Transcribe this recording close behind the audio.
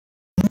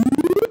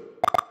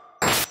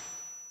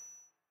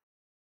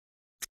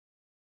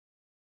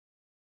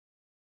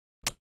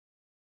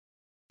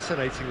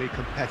fascinatingly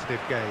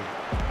competitive game.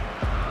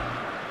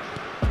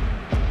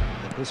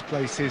 And this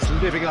place is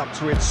living up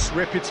to its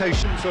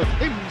reputations of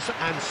hymns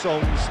and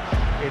songs.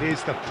 It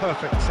is the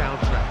perfect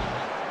soundtrack.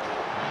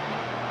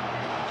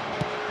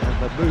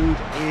 And the mood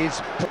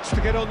is put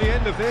to get on the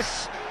end of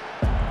this.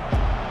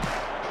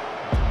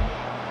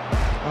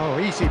 Oh,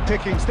 easy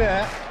pickings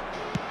there.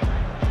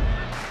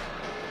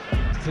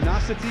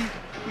 Tenacity,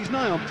 he's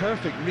nigh on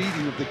perfect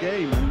reading of the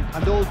game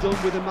and all done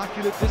with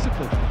immaculate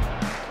discipline.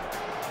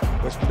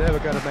 Was never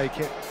going to make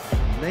it.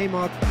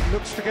 Neymar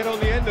looks to get on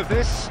the end of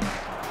this.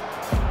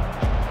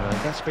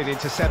 That's been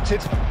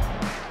intercepted.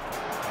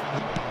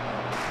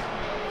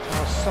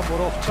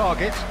 Somewhat off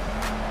target.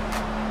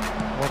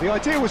 Well, the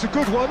idea was a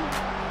good one.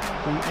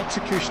 The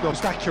execution of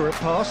an accurate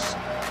pass.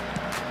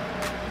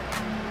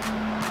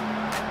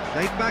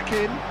 Played back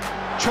in.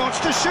 Chance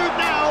to shoot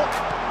now!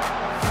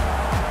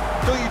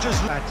 Don't you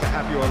just glad to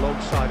have you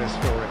alongside us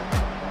for it?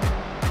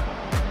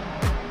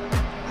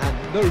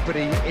 And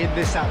nobody in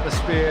this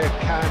atmosphere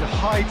can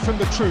hide from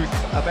the truth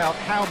about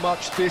how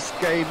much this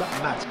game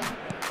matters.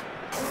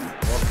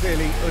 Well,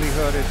 clearly Uli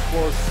Hoeneß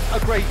was a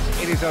great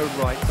in his own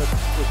right, but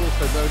was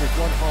also known as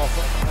one half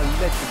a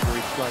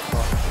legendary strike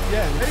partner.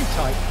 Yeah, very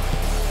tight.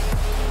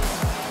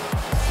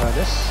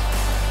 Hoeneß.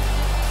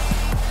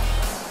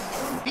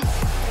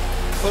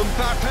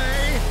 Mbappe.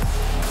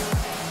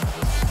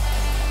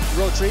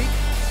 Rodri.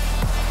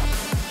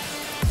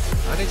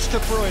 And it's De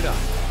Bruyne.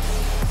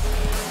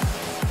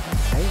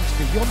 Aims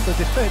beyond the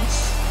defence.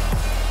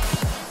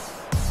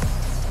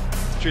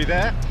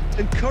 There.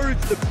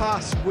 Encouraged the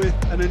pass with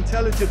an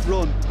intelligent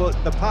run, but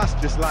the pass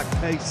just lacked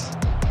pace.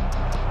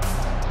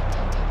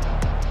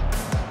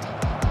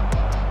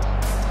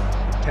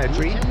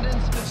 Pedri.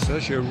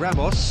 Sergio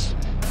Ramos.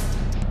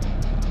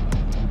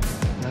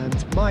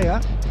 And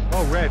Maya.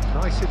 Oh, red.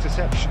 Nice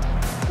interception.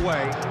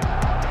 Way.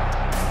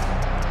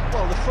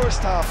 Well, the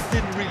first half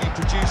didn't really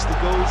produce the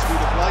goals we'd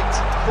have liked.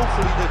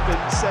 Hopefully they've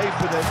been saved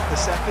for the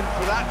second.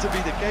 For that to be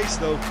the case,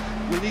 though,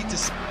 we need to...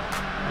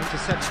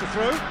 Intercepts the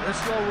throw.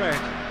 That's well read.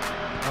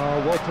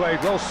 Oh, well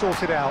played, well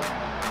sorted out.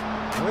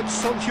 Now it's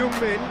Son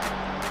Heung-min.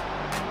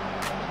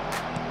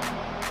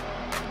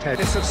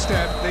 Tennis of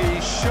step, the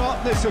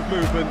sharpness of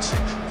movement,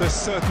 the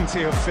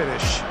certainty of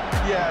finish.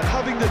 Yeah,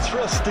 having the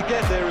thrust to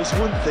get there is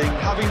one thing,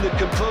 having the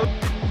composure...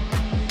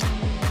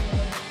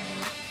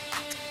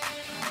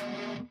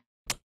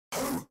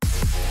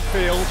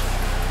 Field.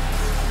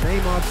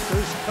 Neymar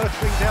goes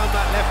hurtling down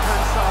that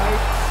left-hand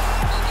side.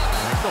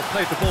 He's not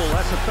played the ball,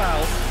 that's a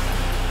foul.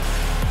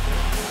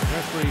 The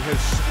referee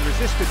has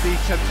resisted the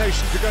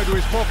temptation to go to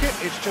his pocket.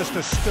 It's just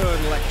a stern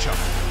lecture.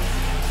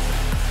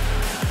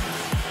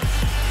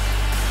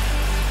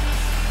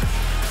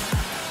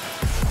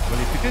 Well,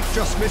 if he did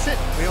just miss it,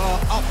 we are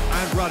up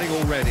and running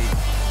already.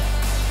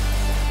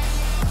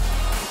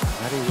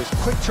 And he was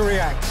quick to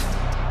react.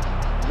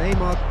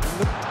 Neymar.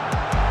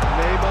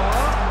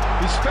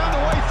 He's found a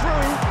way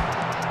through.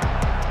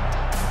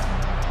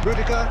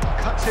 Rudiger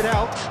cuts it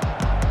out.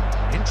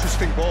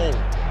 Interesting ball.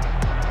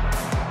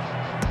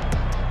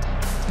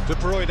 De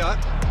Bruyne.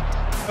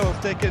 Oh,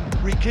 if they can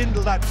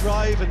rekindle that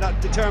drive and that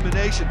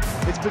determination.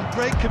 It's been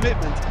great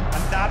commitment,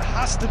 and that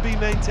has to be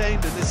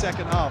maintained in the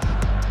second half.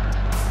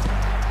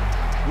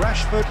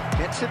 Rashford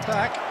gets it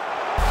back.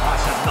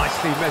 That's a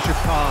nicely measured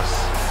pass.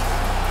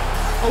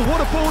 Oh, what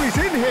a ball he's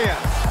in here!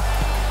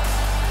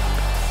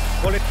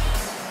 Well,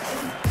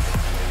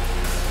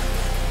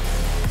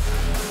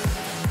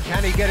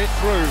 can he get it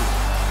through?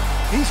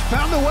 He's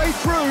found a way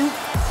through.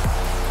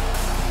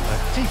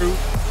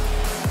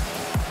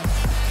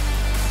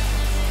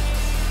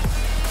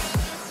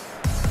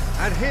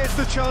 And here's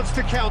the chance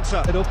to counter.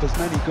 Up as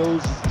many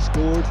goals as he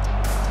scored.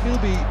 He'll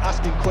be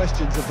asking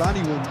questions of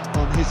anyone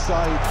on his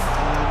side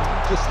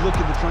and just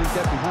looking to try and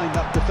get behind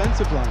that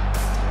defensive line.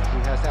 He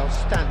has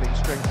outstanding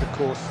strength, of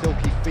course,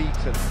 silky feet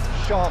and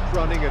sharp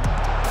running and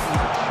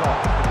even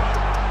sharp finishing.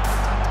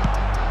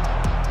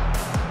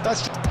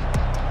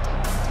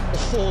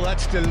 Oh,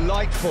 that's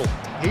delightful.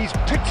 He's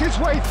picked his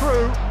way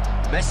through.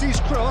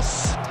 Messi's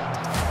cross.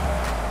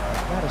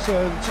 That has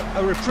earned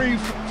a reprieve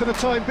for the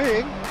time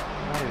being.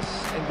 That has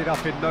ended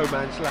up in no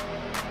man's land.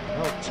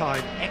 Well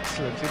timed,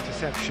 excellent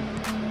interception.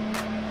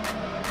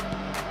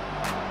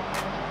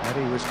 And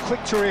he was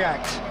quick to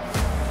react.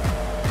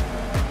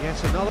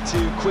 Yes, another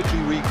to quickly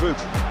regroup.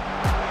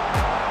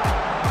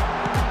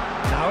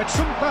 Now it's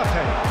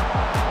Mbappe.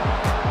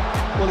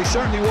 Well, he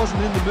certainly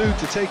wasn't in the mood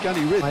to take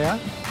any risk.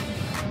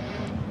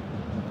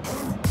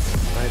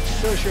 And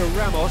Sergio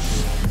Ramos.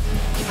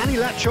 Can he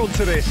latch on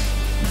to this?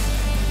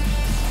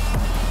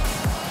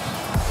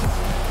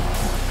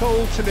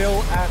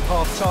 0-0 at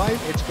half-time.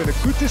 It's been a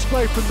good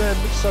display from them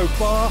so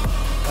far.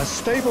 A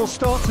stable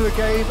start to the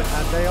game,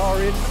 and they are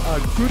in a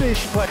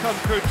goodish play.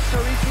 Could so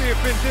easily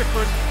have been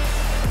different.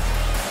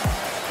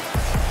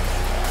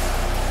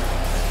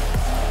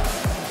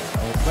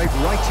 Played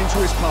right into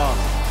his path.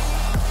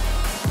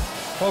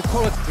 Well,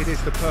 quality, it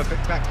is the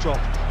perfect backdrop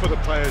for the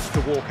players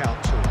to walk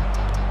out to.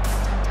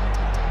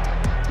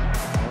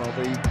 Well,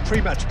 the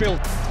pre-match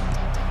build.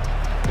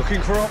 Look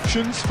Looking for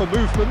options for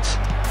movement.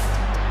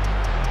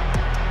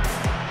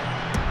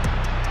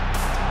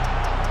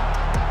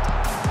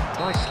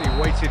 Nicely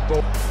weighted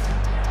ball.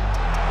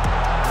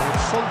 And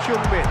Son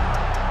Heung-min.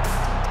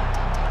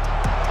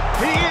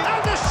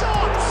 And the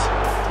shot!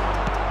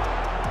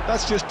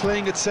 That's just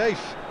playing it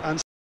safe and